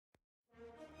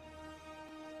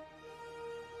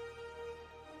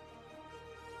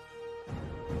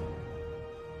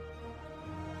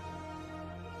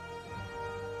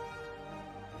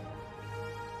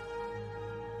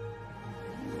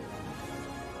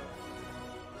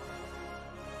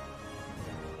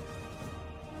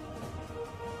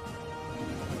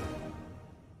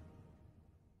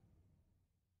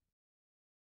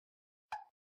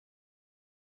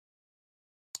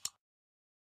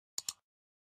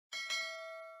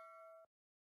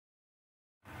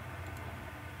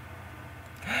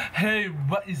Hey,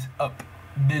 what is up,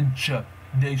 Ninja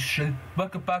Nation?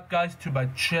 Welcome back, guys, to my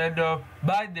channel.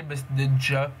 My name is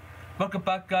Ninja. Welcome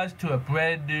back, guys, to a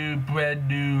brand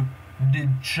new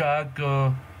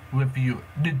Ninjago review.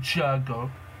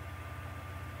 Ninjago.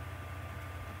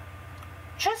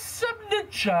 Just some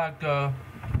Ninjago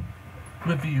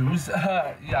reviews.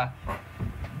 Yeah,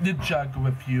 Ninjago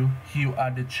review here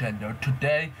on the channel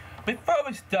today. Before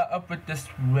we start up with this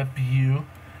review,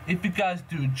 if you guys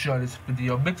do enjoy this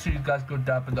video, make sure you guys go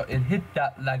down below and hit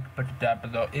that like button down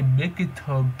below and make it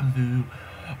turn blue.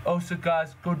 Also,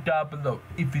 guys, go down below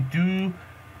if you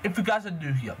guys are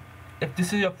new here, if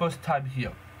this is your first time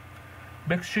here,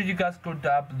 make sure you guys go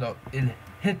down below and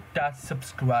hit that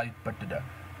subscribe button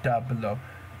down below.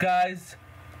 Guys,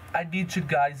 I need you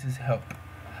guys' help.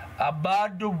 I'm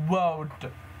on the road.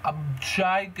 I'm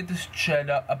trying to get this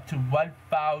channel up to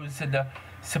 1,000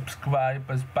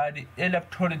 subscribers by the end of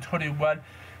 2021.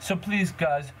 So please,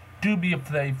 guys, do me a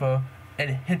favor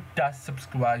and hit that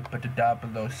subscribe button down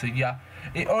below. So yeah,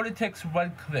 it only takes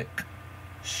one click.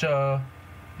 So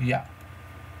yeah.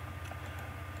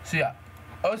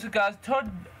 Also guys,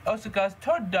 turn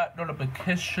that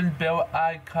notification bell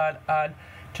icon on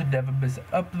to never miss an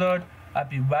upload. I'll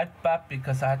be right back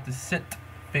because I have to set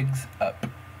things up.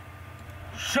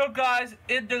 So guys,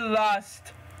 in the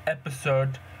last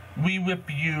episode, we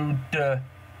reviewed the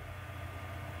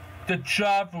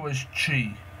Traveler's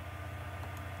Tree.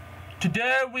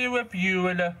 Today we're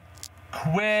reviewing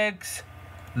Krag's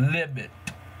Lament.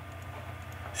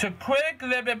 So Krag's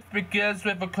Lament begins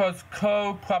with, of course,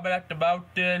 Cole climbing at the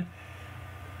mountain.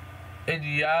 And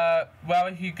yeah,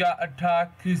 well, he got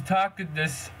attacked. He's talking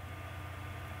this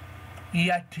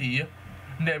Yeti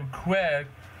named Krag.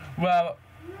 Well,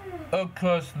 of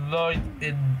course, Lloyd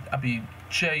and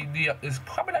Jay Neal is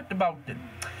climbing up the mountain.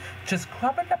 Just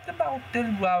climbing up the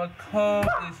mountain while Cole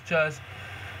is just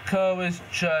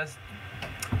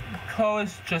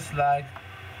like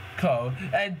Cole.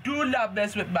 And do not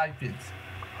mess with my kids.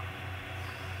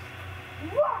 Do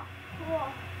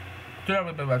not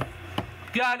mess with my kids.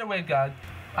 Get out of the way, guys.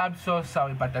 I'm so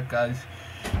sorry about that, guys.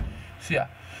 So yeah.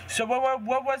 So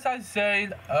what was I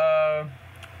saying?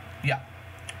 Yeah.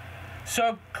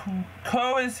 So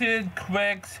Cole is in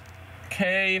Krag's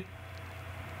cave,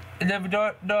 and if you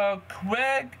don't know,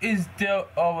 Krag is still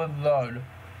all alone.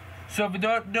 So if you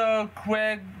don't know,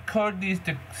 Cole needs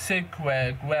to save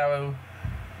Krag. Well,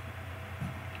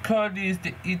 Cole needs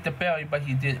to eat the berry, but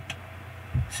he didn't.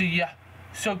 So yeah,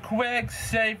 so Krag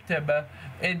saved him,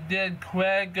 and then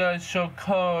Krag showed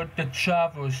Cole the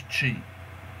Traveler's Tree.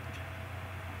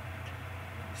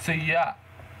 So yeah.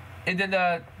 And then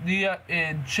Nia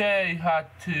and Jay had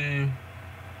to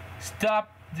stop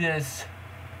this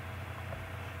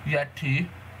Yeti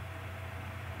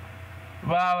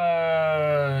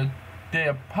while they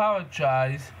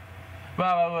apologize.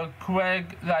 While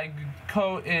Krag, like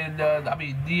Cole and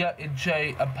Nia and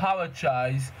Jay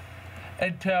apologize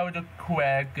and tell the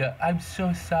Krag, "I'm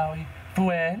so sorry,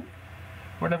 friend."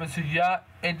 Whatever. So yeah,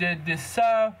 and then this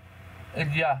and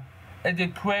yeah. And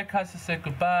then Krag has to say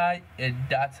goodbye, and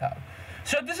that's how.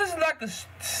 So this is like a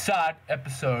sad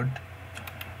episode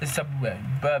in some way,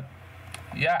 but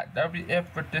yeah, that'll be it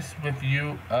for this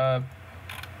review of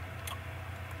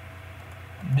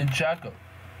Ninjago.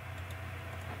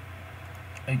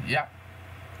 And yeah,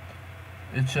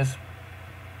 it's just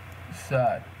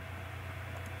sad.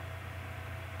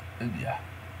 And yeah.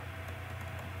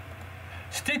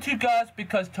 Stay tuned, guys,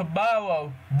 because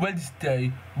tomorrow,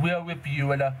 Wednesday, we'll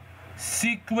review a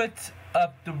Secrets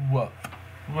of the Rope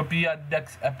will be our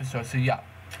next episode. So yeah.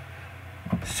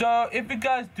 So if you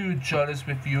guys do enjoy this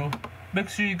review, make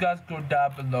sure you guys go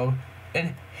down below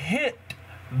and hit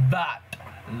that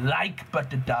like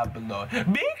button down below.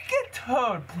 Make it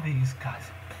turn, please,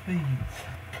 guys. Please.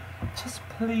 Just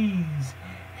please.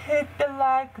 Hit the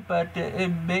like button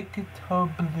and make it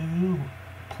turn blue.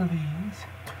 Please.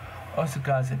 Also,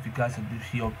 guys, if you guys are new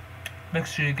here, make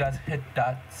sure you guys hit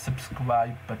that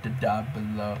subscribe button down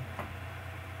below.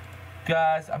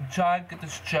 Guys, I'm trying to get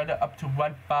this channel up to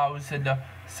 1,000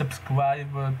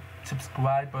 subscribers.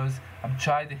 I'm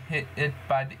trying to hit it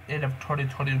by the end of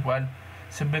 2021.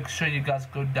 So make sure you guys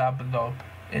go down below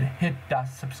and hit that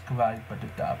subscribe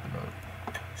button down below.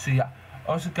 So yeah.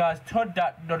 Also, guys, turn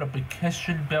that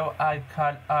notification bell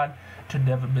icon on to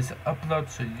never miss an upload.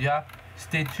 So yeah,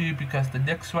 stay tuned because the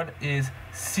next one is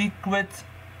Secret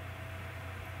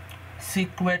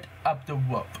of the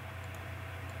Rope.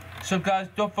 So guys,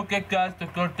 don't forget, guys, to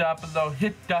go down below,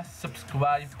 hit that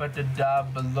subscribe button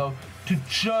down below to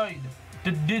join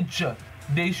the Ninja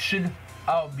Nation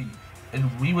Army, and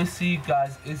we will see you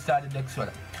guys inside the next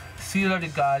one. See you later,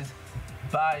 guys.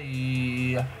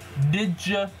 Bye.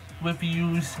 Ninja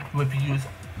Reviews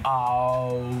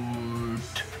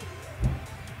out.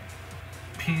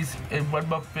 Peace. And one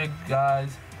more thing,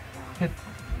 guys. Hit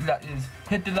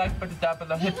the like button down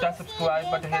below, hit that subscribe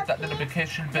button, hit that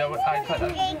notification bell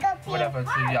icon, whatever.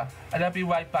 So yeah, and I'll be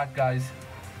right back, guys.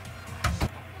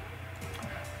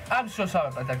 I'm so sorry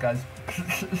about that, guys.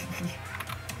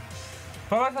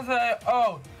 But what was I saying?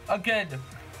 Oh, again,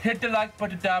 hit the like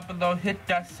button down below, hit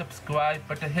that subscribe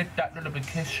button, hit that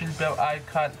notification bell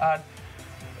icon on,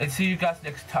 and see you guys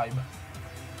next time.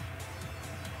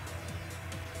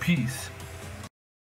 Peace.